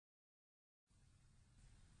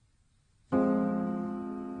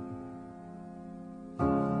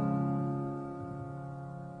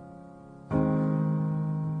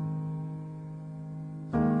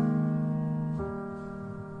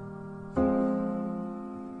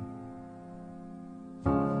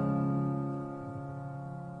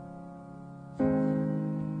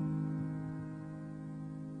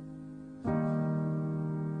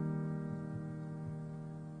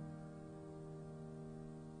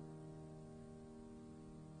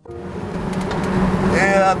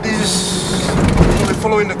this is we're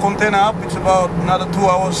following the container up. It's about another 2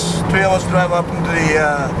 hours, 3 hours drive up into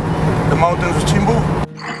the mountains of Chimbu.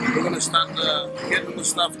 We're gonna start getting the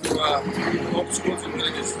stuff to all the schools and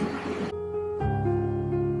villages.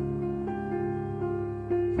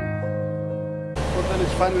 Container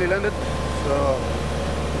is finally landed, so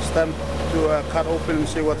it's time to cut open and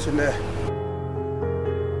see what's in there.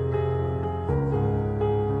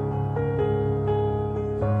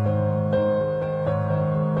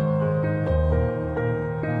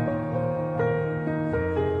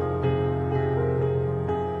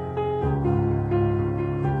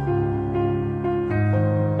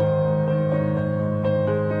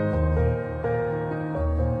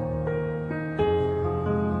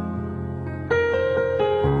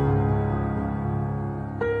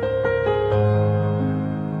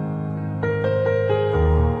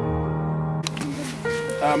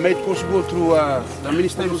 Made possible through the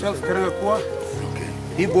minister himself, Karangakua. Okay.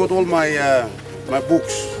 He bought all my my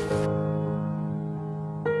books.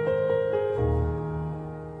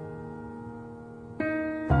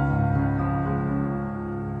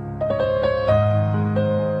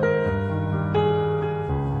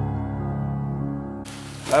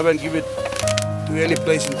 I haven't given it to any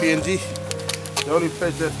place in PNG. The only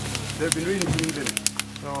place that they've been reading is England.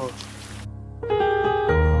 So.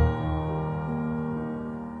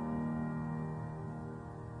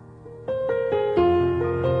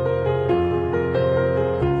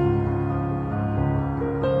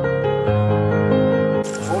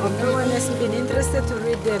 To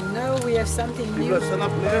read them. Now we have something new. I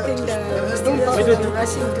think the students are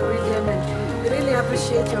rushing to read them, and we really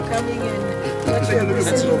appreciate your coming and what you are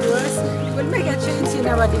presenting to us. It will make a change in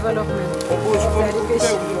our development of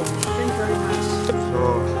education. Thank you very much.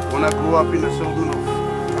 So when I grew up in the settlement of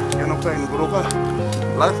Kianoka in Goroka,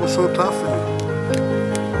 life was so tough.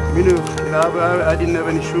 I didn't have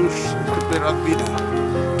any shoes to play rugby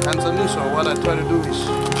and something. So what I try to do is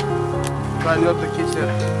try and help the kids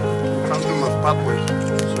there. Come to my pathway.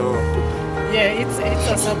 So yeah, it's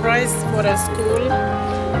a surprise for the school,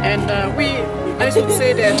 and I should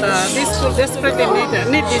say that this school desperately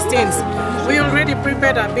need these things. We already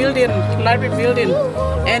prepared a building, library building,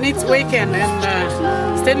 and it's vacant.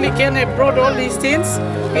 And Stanley Kenne brought all these things.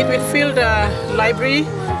 It will fill the library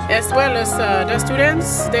as well as the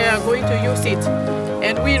students. They are going to use it,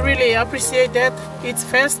 and we really appreciate that. It's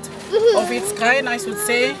first of its kind, I should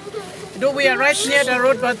say. Though we are right near the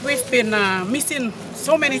road, but we've been missing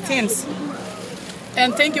so many things.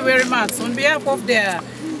 And thank you very much. On behalf of the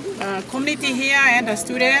community here and the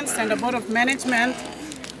students and the Board of Management,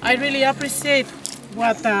 I really appreciate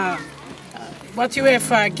what you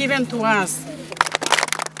have given to us.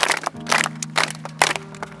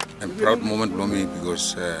 A proud moment for me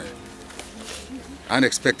because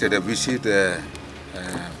unexpected visit.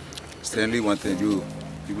 Stanley wanted you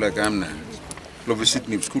people like Amna. Visit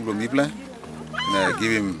me school from Ibla and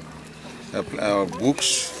give him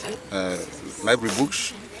books, library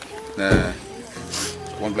books,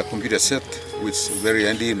 one black computer set, which is very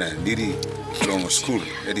handy and needy long school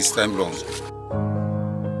at this time long.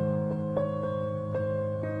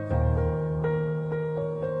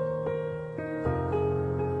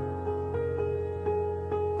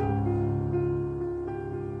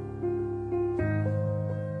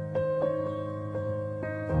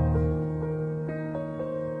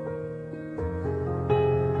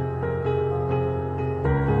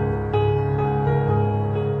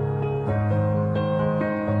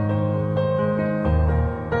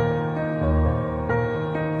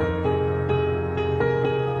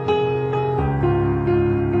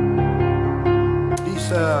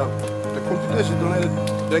 The computers are donated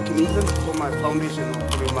back in England for my foundation,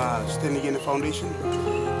 for my Stanley Foundation.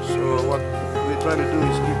 So what we're trying to do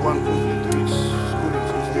is give one computer to each school in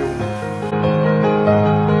each new.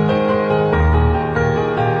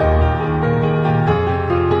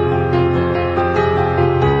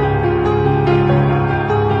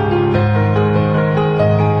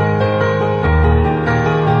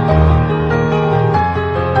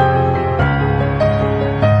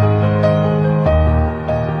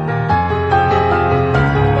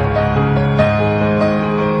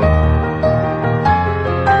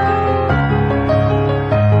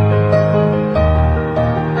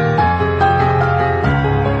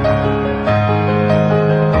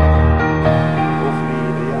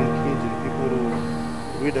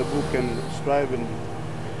 Read a book and strive and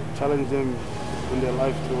challenge them in their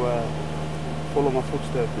life to follow my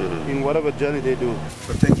footsteps in whatever journey they do.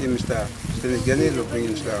 So thank you, Mr. Stanley Kenne, for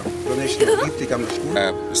bringing the donation of gift to come to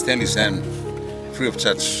school. Stanley San, free of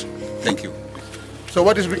charge. Thank you. So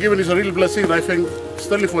what is been given is a real blessing, and I thank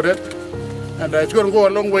Stanley for that. And it's going to go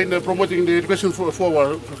a long way in promoting the education for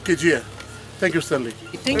our kids here. Thank you, Stanley.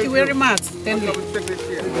 Thank you very much, Stanley.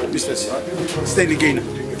 Mr. Stanley Gainer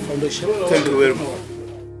Foundation. Thank you very much.